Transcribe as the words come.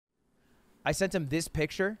I sent him this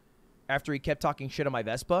picture after he kept talking shit on my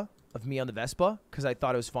Vespa, of me on the Vespa, because I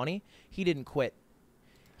thought it was funny. He didn't quit.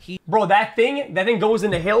 Bro, that thing goes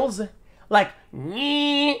in the hills, like,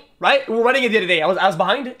 right? We were running it the other day. I was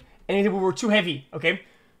behind, and we were too heavy, okay?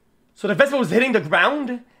 So the Vespa was hitting the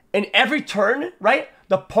ground, and every turn, right,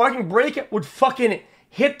 the parking brake would fucking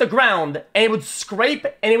hit the ground, and it would scrape,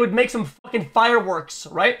 and it would make some fucking fireworks,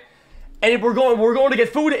 right? And we're going to get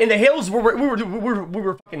food in the hills. We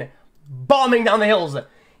were fucking bombing down the hills, and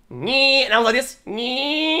I was like this, and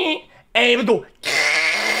it would go.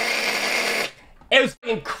 It was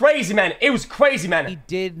fucking crazy, man. It was crazy, man. He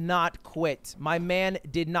did not quit. My man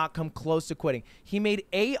did not come close to quitting. He made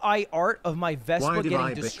AI art of my Vespa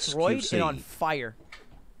getting destroyed and on fire.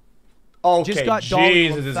 Okay, just got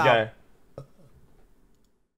Jesus, this guy.